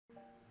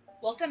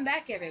Welcome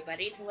back,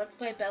 everybody, to Let's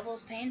Play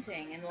Bevel's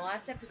Painting. In the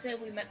last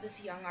episode, we met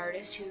this young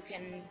artist who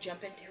can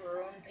jump into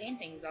her own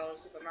paintings, all of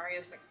Super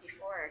Mario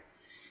 64.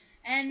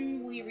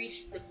 And we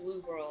reached the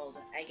blue world,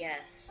 I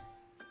guess.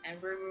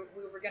 And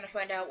we were gonna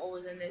find out what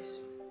was in this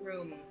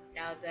room,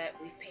 now that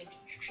we've painted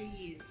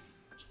trees.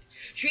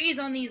 Trees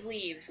on these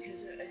leaves,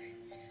 because,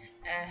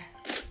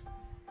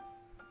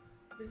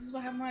 this is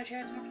how much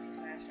I talk too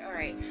fast.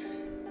 Alright,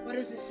 what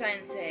does this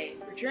sign say?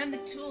 Return the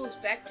tools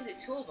back to the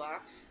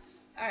toolbox.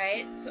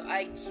 Alright, so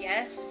I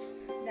guess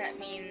that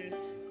means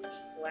the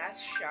glass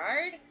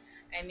shard?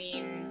 I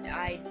mean,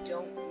 I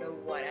don't know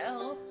what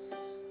else.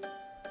 I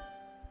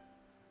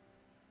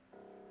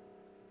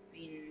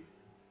mean...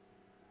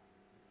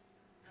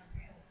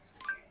 Okay, let's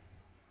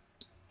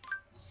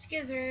see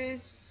here.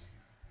 Skizzers!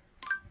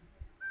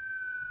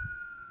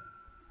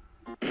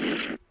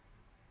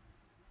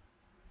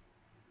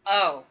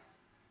 Oh!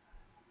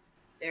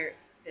 There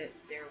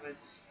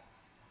was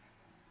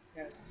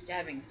a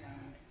stabbing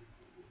sound.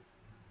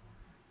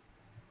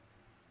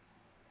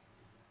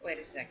 Wait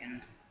a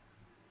second.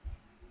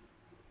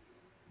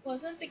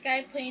 Wasn't the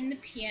guy playing the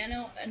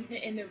piano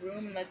in the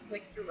room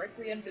like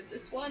directly under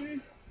this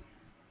one?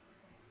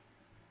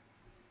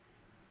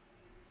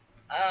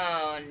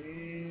 Oh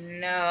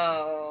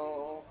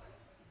no.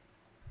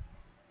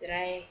 Did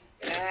I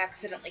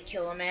accidentally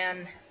kill a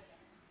man?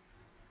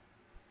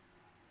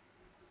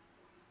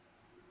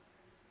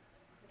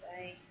 Did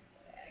I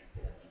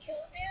accidentally kill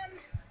a man?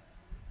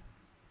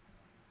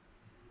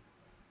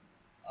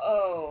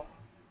 Oh.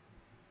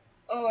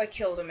 Oh, I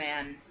killed a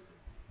man.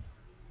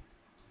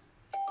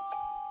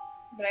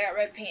 But I got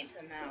red paint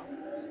somehow.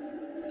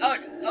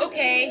 Oh,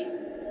 okay.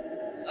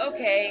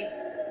 Okay.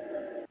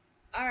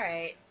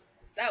 Alright.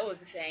 That was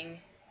the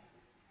thing.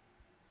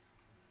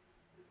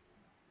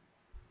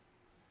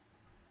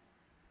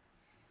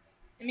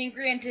 I mean,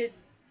 granted,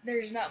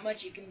 there's not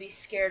much you can be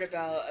scared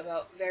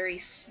about very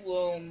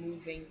slow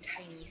moving,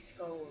 tiny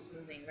skulls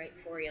moving right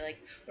for you.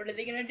 Like, what are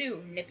they gonna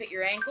do? Nip at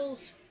your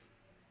ankles?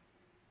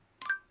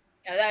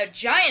 Now that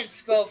giant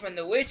skull from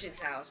the witch's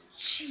house.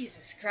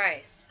 Jesus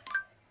Christ.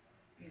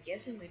 I'm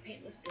guessing we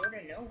paint this door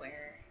to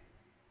nowhere.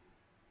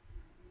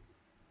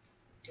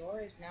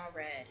 Door is now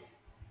red.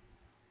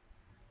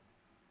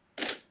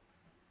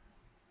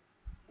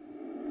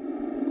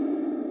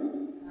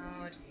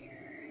 Oh dear.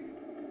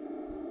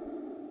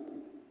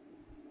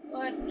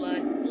 Blood,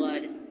 blood,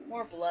 blood.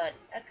 More blood.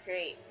 That's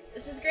great.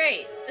 This is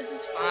great. This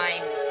is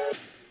fine.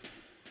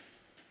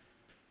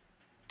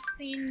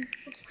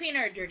 Let's clean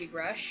our dirty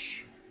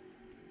brush.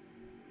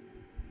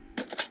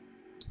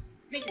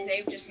 Make a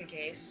save just in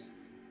case.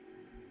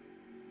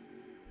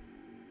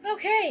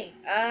 Okay,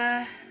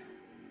 I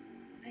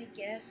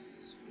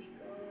guess we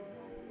go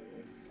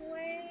this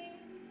way.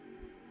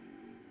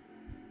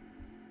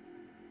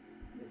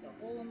 There's a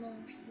hole in the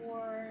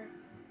floor.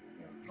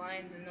 There are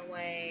vines in the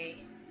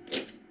way.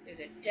 There's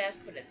a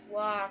desk, but it's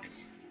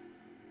locked.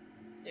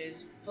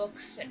 There's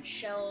books and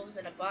shelves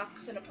and a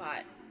box and a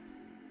pot.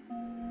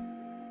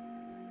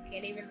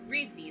 Can't even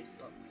read these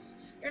books.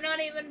 They're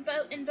not even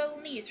in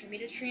Bevelese for me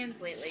to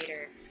translate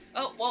later.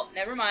 Oh, well,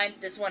 never mind.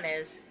 This one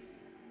is.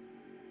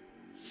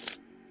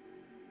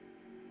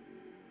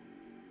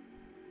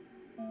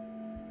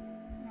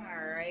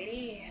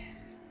 Alrighty.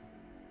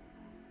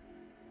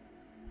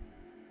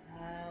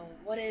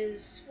 What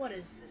is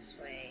this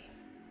way?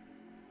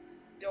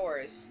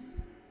 Doors.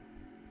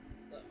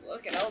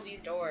 Look at all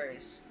these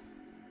doors.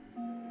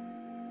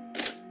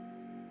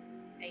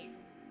 Hey,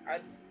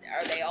 are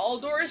they all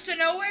doors to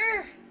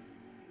nowhere?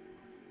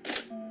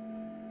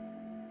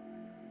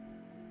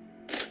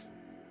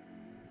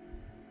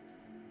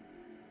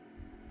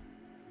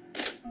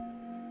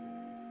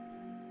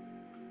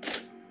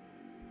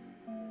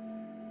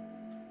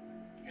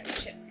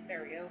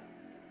 There we go.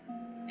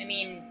 I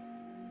mean,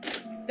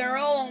 they're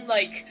all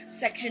like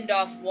sectioned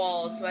off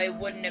walls, so I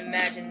wouldn't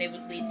imagine they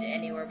would lead to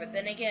anywhere. But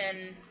then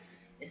again,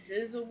 this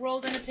is a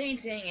world in a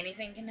painting.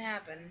 Anything can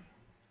happen.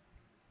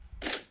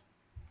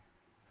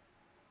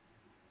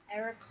 I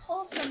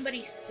recall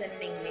somebody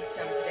sending me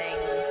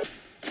something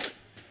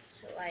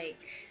to like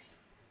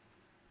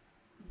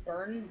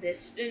burn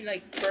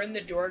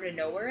the door to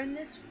nowhere in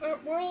this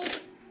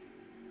world.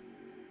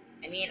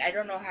 I mean, I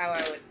don't know how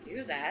I would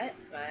do that,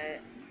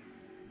 but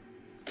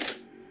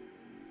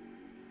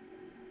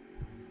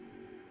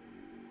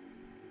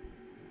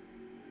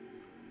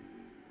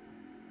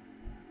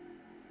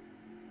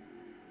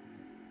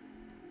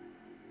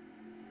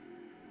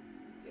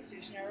guess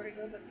there's nowhere to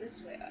go but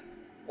this way.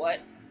 What?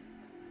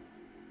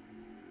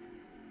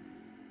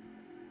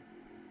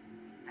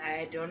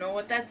 I don't know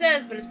what that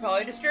says, but it's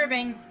probably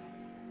disturbing.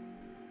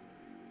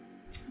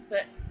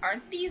 But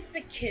aren't these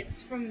the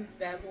kids from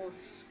Bevel's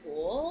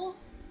school?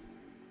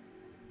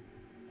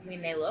 I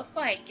mean, they look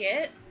like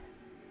it.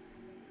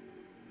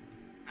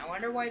 I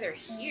wonder why they're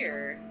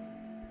here.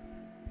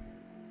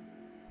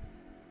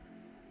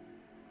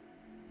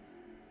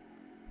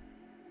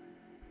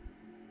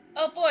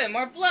 Oh boy,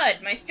 more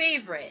blood, my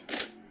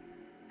favorite.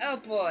 Oh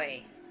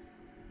boy.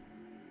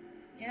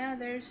 Yeah,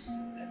 that's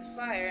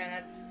fire, and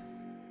that's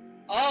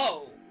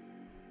Oh!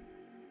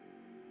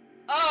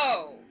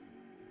 Oh!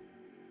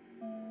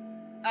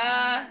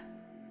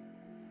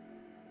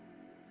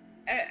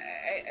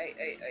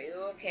 Are you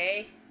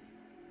okay?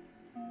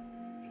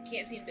 I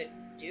can't seem to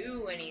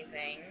do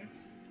anything.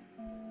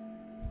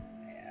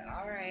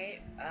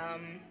 Alright,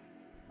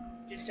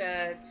 just,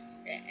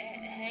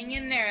 hang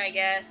in there, I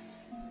guess.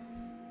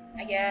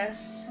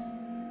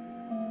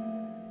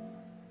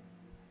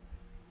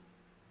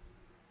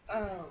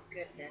 Oh,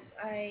 goodness,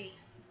 I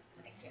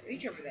can't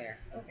reach over there.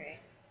 Okay.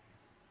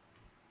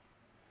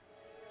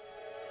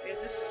 There's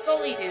this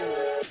Scully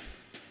dude,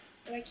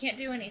 but I can't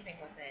do anything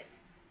with it.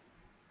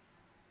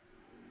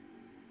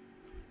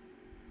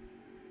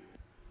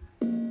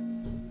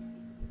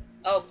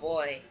 Oh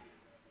boy.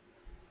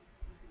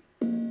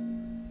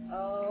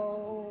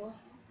 Oh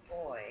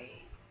boy.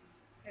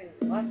 There's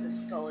lots of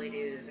Scully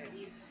dudes. Are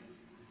these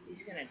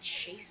gonna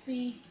chase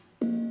me?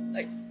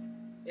 Like,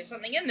 there's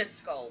something in this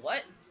skull.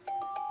 What?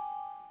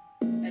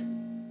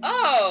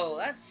 Oh,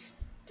 that's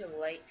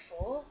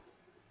delightful.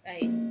 Do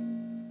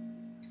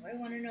I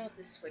want to know what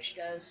this switch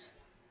does?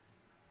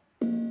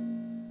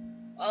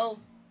 Well,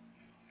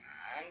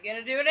 I'm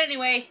gonna do it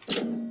anyway.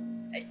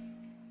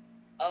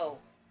 Oh.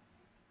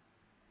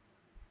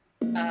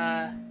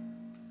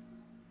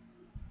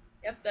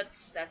 Yep,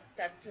 that's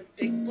a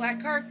big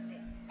black heart.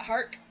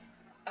 Hark!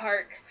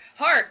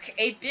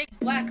 A big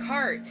black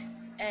heart.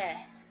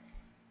 Okay,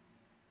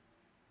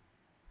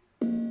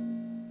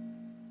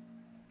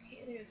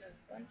 there's a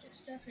bunch of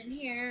stuff in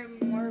here.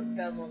 More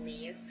Bevel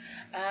knees.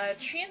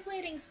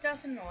 Translating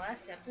stuff in the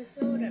last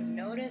episode, I've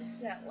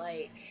noticed that,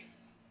 like,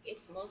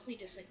 it's mostly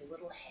just, like,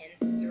 little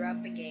hints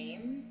throughout the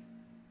game.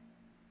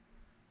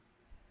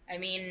 I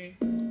mean,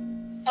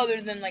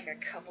 other than, like, a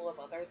couple of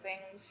other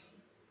things.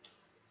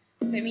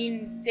 So, I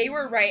mean, they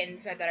were right in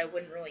the fact that I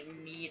wouldn't really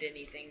need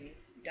anything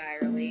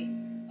direly.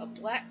 A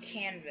black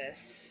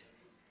canvas.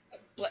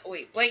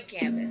 Blank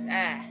canvas.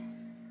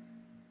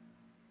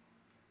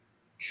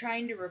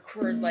 Trying to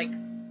record, like,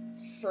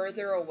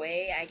 further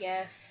away, I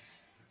guess.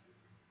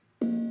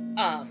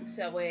 So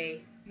that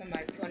way my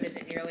microphone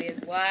isn't nearly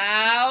as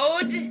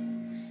loud.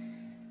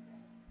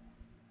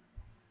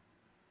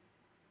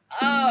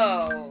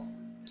 Oh,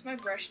 is my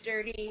brush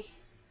dirty?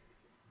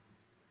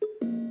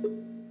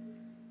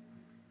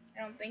 I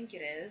don't think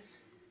it is.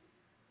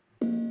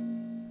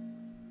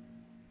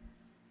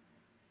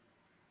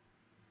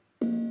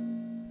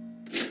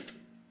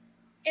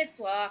 It's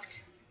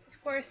locked.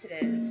 Of course it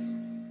is.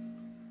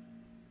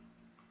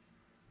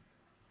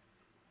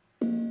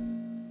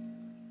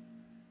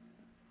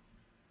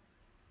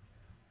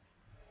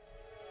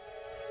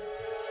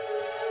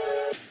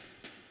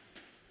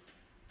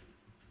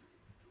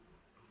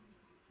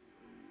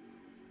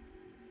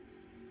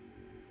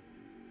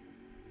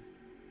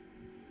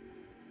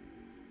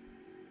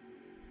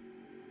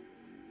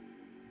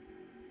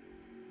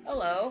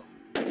 Hello.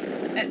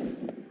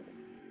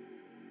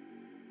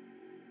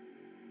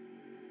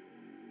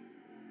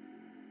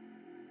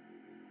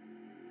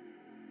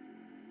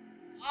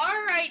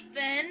 Alright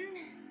then.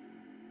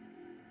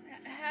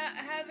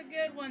 Have a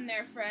good one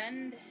there,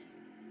 friend.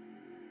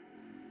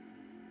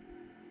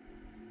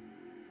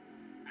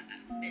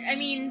 I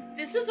mean,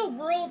 this is a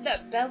world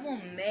that Bevel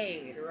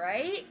made,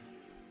 right?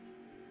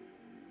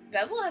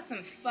 Bevel has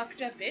some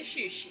fucked up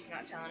issues she's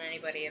not telling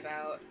anybody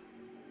about.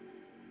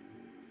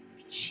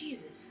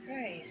 Jesus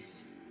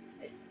Christ.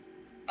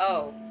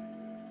 Oh.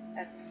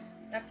 That's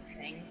a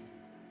thing.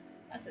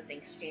 That's a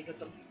thing stained with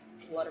the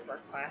blood of our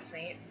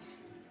classmates.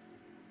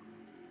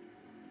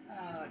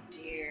 Oh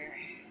dear.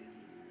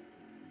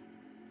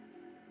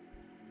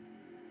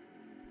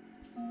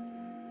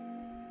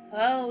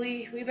 Well,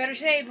 we better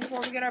save before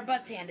we get our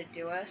butts handed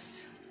to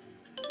us.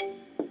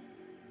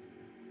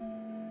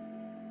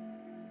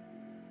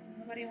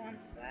 Nobody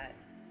wants that.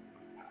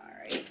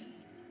 Alright.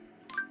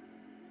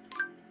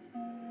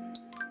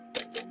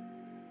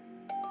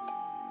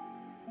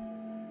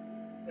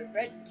 The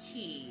red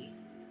key.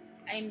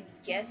 I'm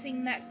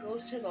guessing that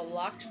goes to the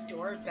locked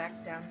door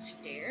back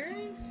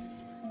downstairs?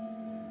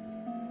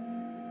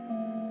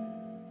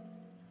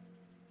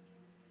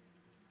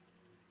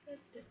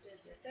 The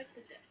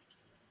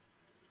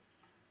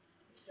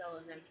cell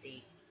is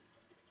empty.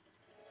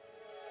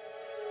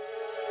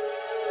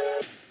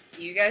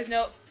 Do you guys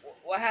know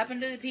what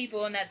happened to the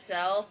people in that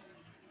cell?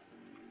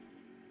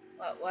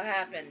 What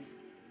happened?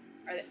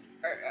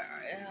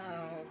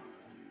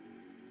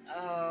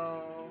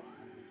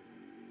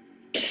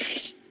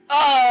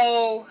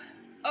 Oh,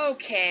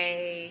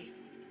 okay.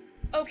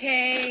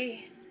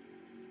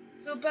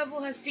 So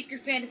Bevel has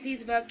secret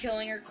fantasies about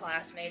killing her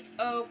classmates.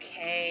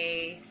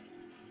 Okay.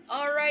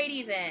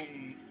 Alrighty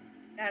then.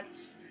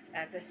 That's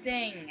a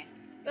thing.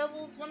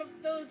 Bevel's one of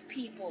those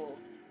people.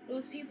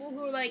 Those people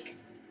who, like,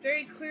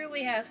 very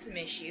clearly have some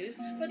issues,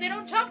 but they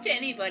don't talk to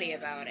anybody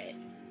about it.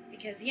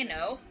 Because, you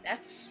know,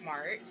 that's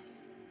smart.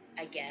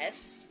 I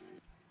guess.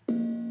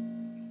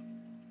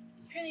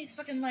 Let's turn these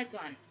fucking lights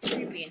on. It's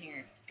creepy in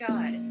here.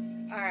 God.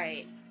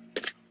 Alright.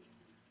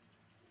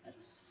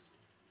 Let's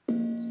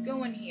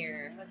go in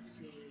here. Let's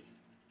see.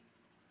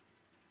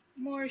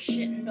 More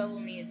shit in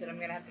Bevelese that I'm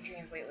gonna have to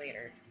translate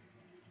later.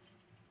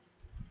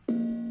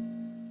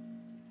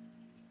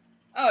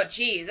 Oh,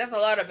 geez, that's a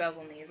lot of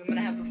Bevelese. I'm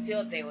gonna have a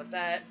field day with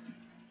that.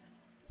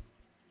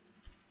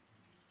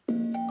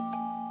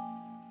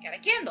 Got a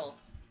candle.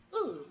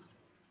 Ooh.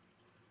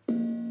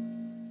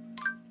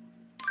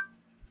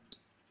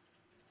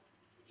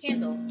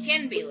 Candle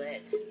can be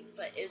lit,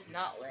 but is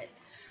not lit.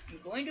 I'm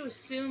going to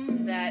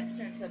assume that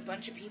since a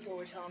bunch of people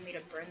were telling me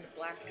to burn the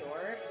black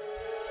door,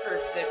 or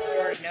the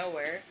door to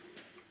nowhere,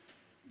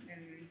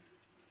 and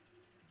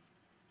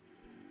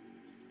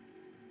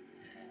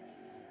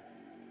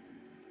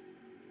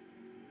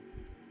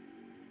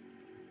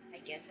I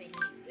guess I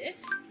need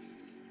this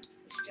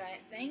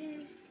giant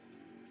thing.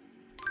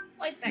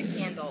 Light that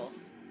candle.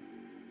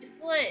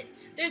 It's lit.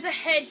 There's a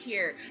head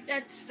here.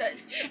 That's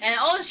and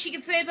all she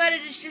can say about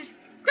it is just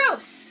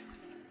gross.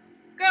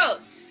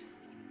 Gross.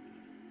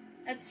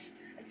 That's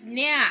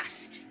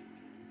nasty.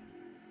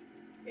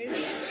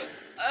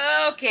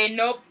 Okay,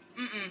 nope.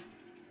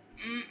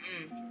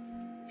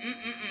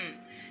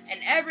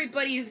 And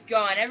everybody's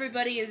gone.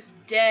 Everybody is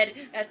dead.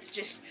 That's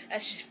just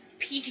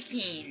peachy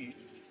keen.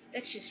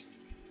 That's just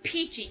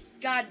peachy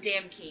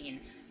goddamn keen.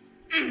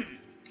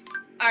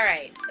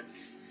 Alright,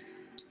 let's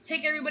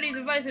take everybody's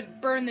advice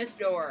and burn this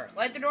door.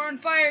 Light the door on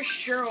fire?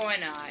 Sure, why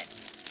not?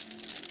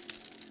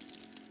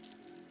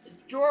 The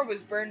door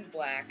was burned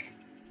black.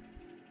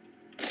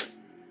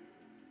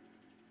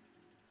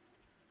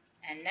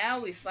 And now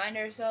we find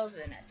ourselves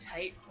in a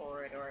tight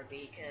corridor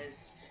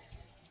because,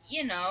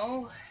 you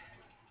know,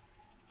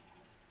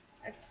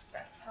 that's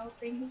how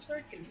things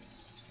work in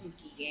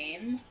spooky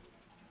game.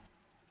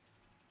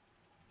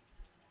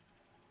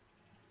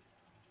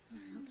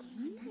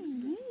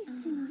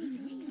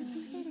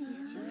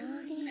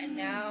 And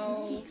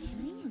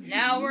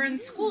now we're in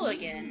school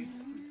again,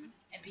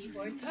 and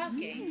people are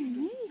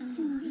talking.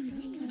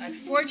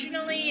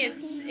 Unfortunately,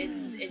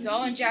 it's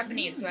all in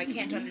Japanese, so I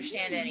can't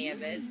understand any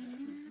of it.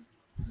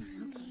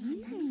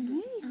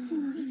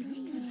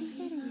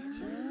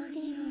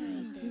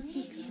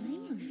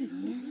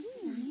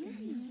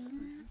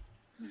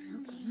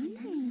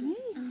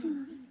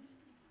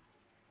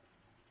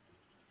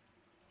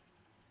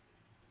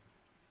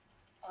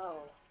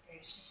 Oh,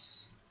 we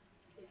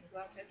can go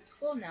outside the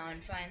school now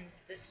and find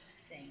this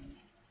thing.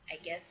 I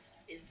guess,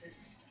 is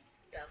this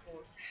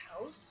Bevel's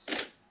house?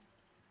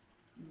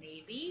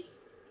 Maybe?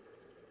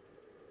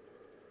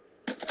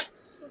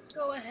 Let's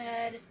go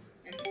ahead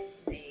and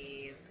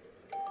save.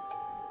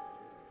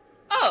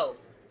 Oh!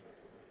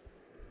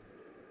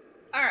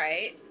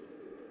 Alright.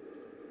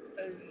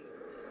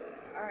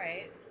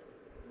 Alright.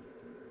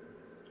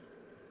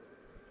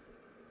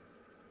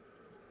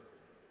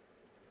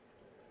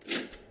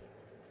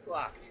 It's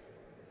locked.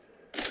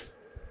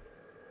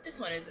 This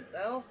one isn't,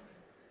 though.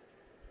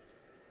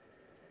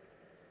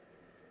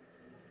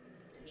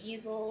 It's an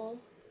easel.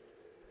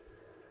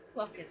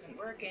 Clock isn't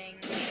working.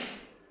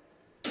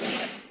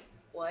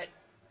 What?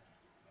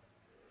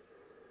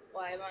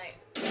 Why am I...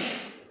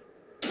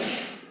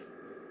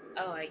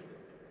 Oh, I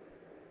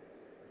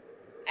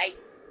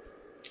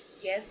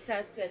guess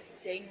that's a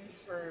thing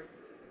for...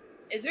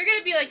 Is there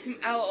gonna be like some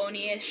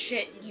Aonia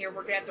shit in here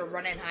we're gonna have to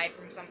run and hide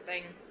from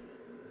something?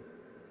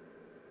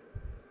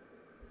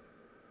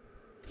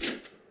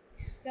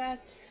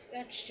 That's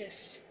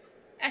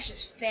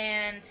just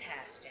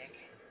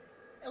fantastic.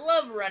 I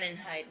love run and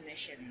hide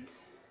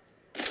missions.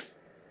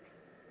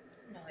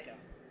 No, I don't.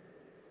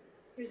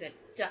 There's a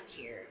duck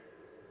here.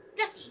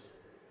 Ducky!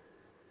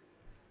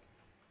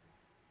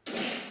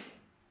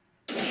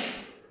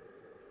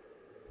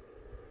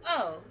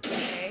 Oh,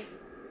 okay.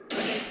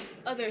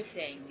 Other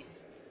thing.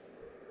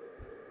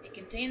 It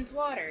contains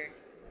water.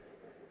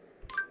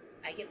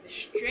 I get the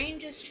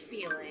strangest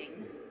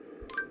feeling.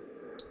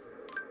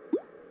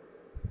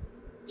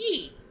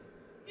 Yee!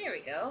 There we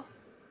go.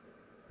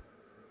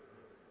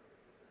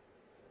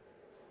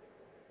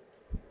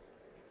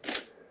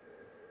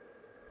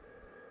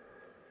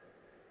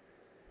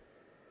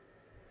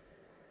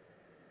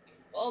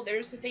 Well,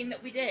 there's the thing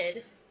that we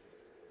did.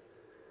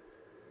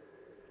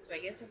 So I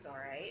guess it's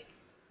alright.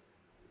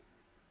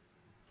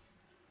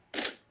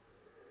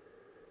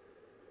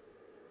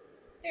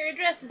 There are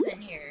dresses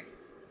in here.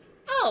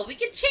 Oh, we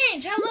can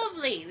change! How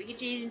lovely! We can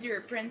change into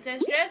a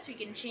princess dress. We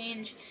can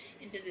change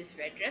into this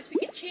red dress. We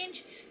can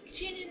change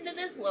into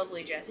this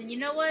lovely dress. And you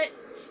know what?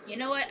 You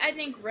know what? I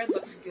think red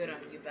looks good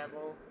on you,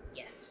 Bevel.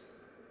 Yes.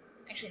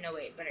 Actually, no,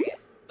 wait. Better yet.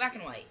 Black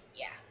and white.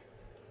 Yeah.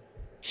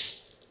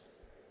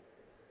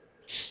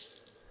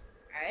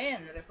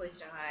 Alright, another place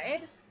to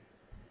hide.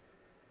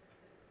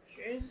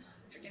 Sure is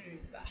freaking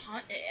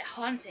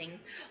haunting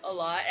a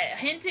lot.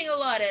 Hinting a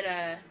lot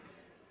at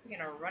we're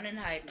gonna run and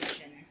hide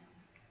mission.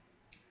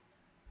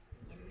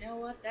 You know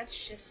what? That's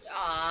just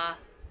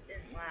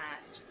didn't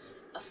last.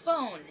 A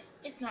phone.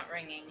 It's not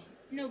ringing.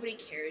 Nobody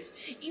cares.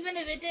 Even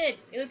if it did,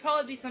 it would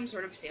probably be some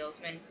sort of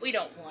salesman. We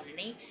don't want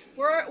any.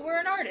 We're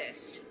an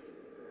artist.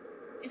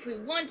 If we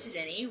wanted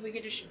any, we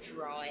could just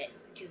draw it,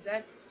 because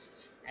that's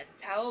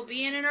how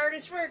being an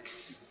artist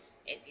works.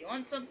 If you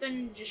want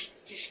something, just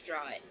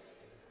draw it.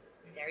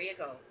 There you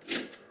go.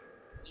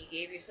 You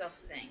gave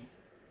yourself a thing.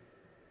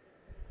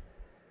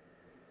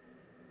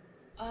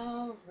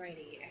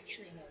 Alrighty.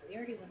 Actually, no, we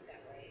already went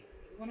that way.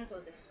 We want to go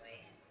this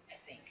way, I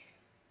think.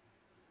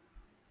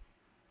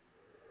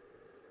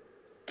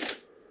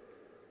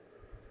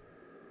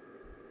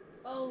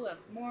 Oh, look,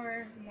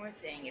 more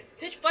thing. It's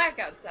pitch black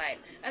outside.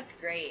 That's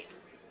great.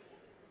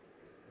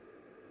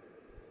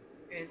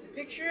 There's a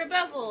picture of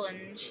Bevel,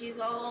 and she's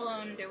all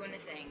alone doing a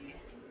thing.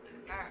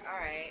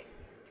 Alright.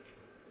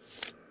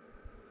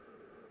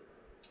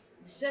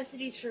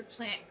 Necessities for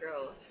plant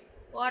growth.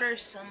 Water,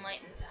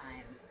 sunlight, and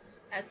time.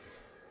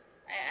 That's...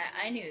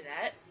 I knew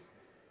that.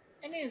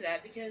 I knew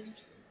that because,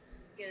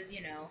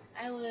 you know,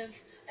 I live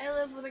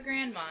with a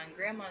grandma, and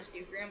grandmas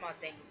do grandma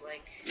things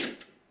like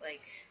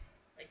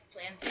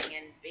planting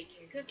and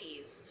baking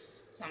cookies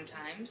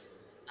sometimes.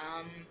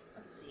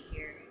 Let's see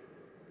here.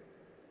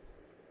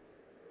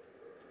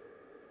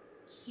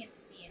 Can't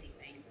see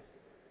anything.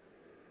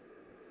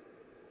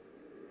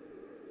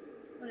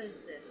 What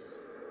is this?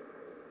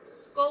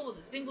 Skull with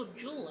a single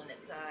jewel in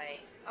its eye.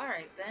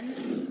 Alright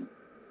then.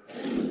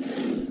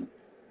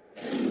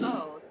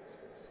 Oh,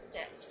 it's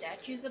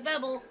statues of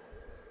Bevel.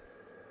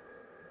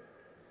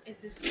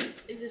 Is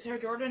this her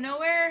door to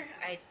nowhere?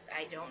 I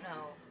don't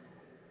know.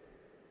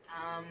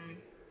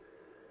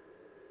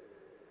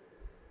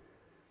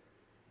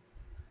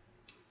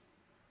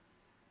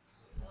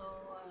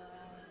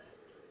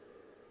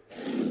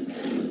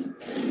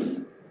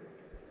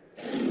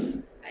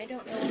 I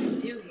don't know what to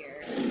do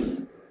here.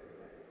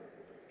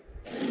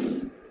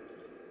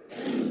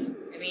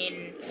 I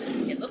mean,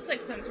 it looks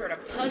like some sort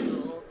of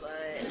puzzle, but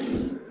I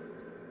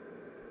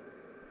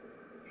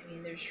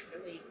mean, there's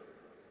really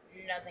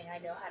nothing I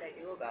know how to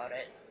do about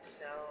it,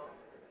 so...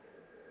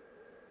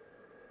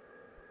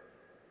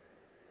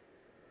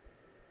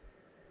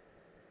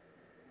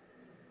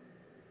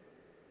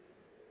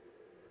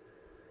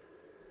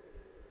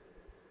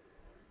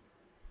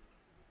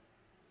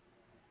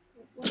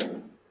 What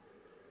is...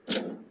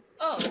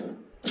 Oh,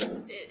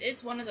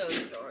 it's one of those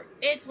doors.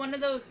 It's one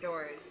of those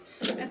doors.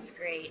 That's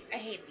great. I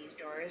hate these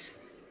doors.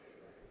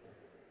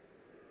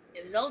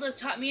 If Zelda's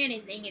taught me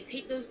anything, it's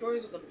hate those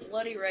doors with a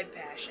bloody red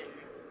passion.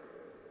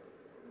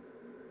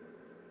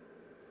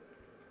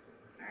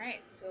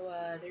 Alright, so,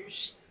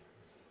 there's...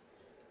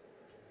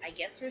 I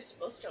guess we're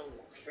supposed to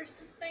look for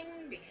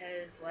something,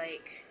 because,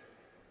 like...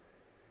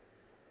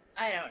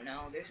 I don't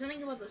know. There's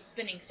something about those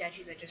spinning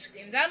statues that just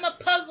screams, I'm a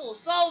puzzle!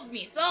 Solve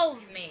me! Solve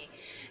me!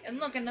 And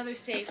look, another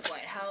save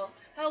point. How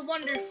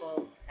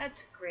wonderful.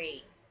 That's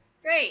great.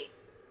 Great!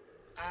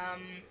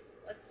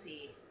 Let's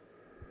see.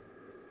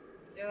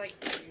 Is there, like,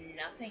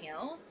 nothing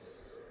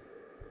else?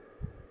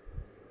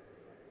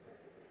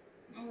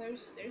 Oh,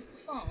 there's the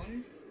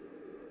phone.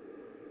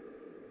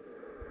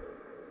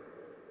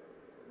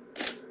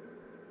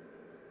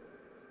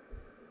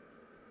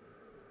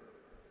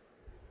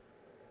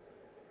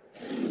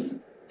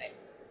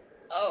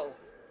 Oh.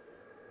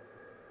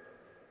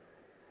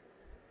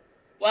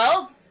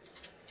 Well,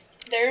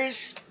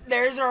 there's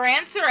our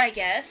answer, I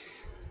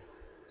guess.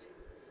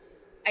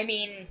 I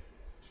mean,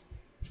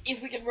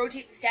 if we can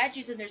rotate the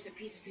statues and there's a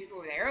piece of paper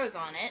with arrows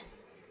on it.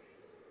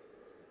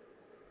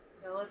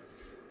 So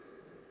let's,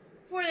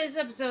 before this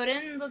episode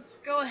ends, let's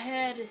go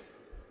ahead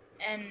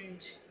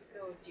and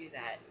go do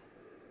that.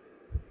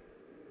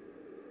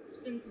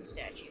 Spin some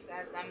statues.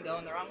 I'm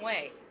going the wrong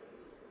way.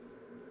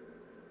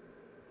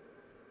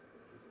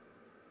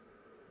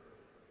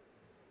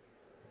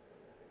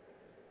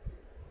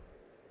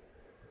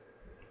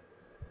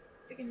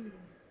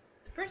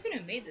 The person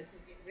who made this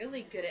is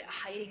really good at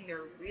hiding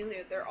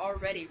their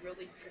already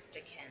really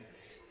cryptic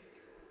hints.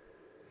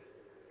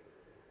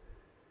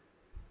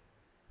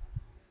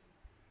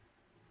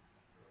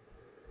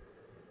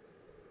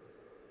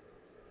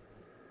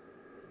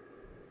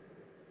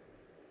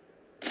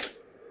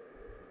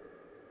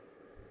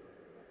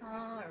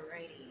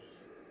 Alrighty.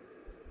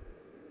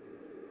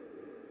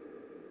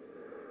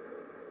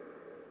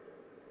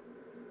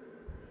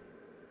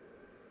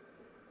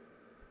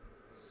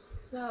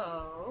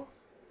 So,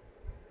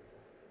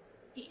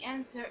 the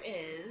answer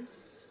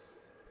is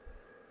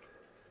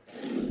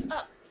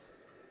up,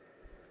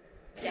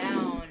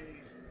 down.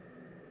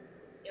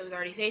 It was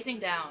already facing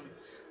down.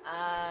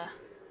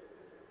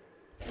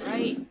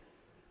 Right,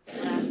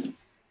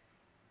 left.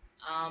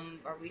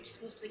 Are we just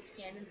supposed to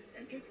stand in the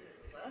center because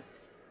it's a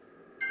bus?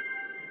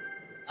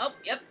 Oh,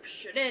 yep,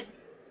 sure did.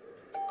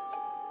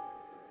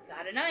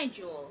 Got an eye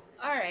jewel.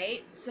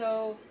 Alright,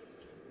 so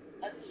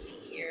let's see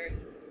here.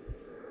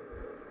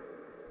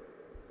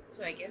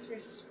 So I guess we're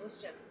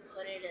supposed to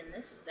put it in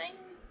this thing?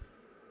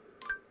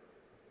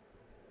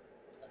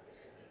 Let's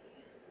see.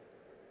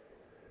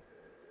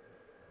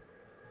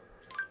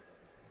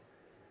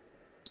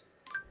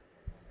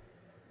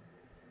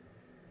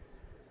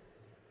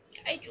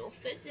 The eye jewel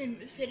fit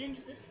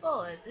into the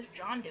skull as if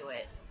drawn to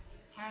it.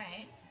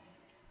 Alright.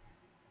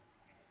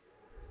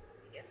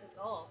 I guess that's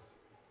all.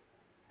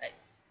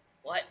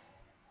 What?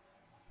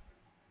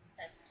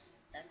 That's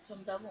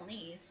some Bevel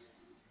knees.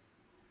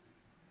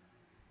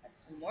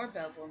 some more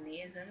bevel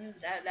knees, and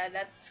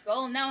that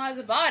skull now has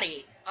a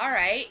body.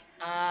 Alright,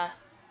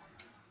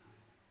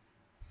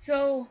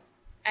 so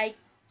I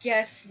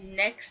guess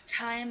next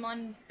time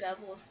on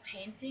Bevel's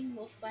painting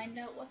we'll find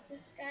out what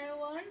this guy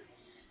wants.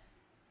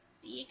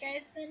 See you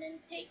guys then and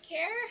take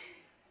care.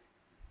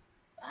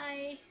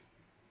 Bye.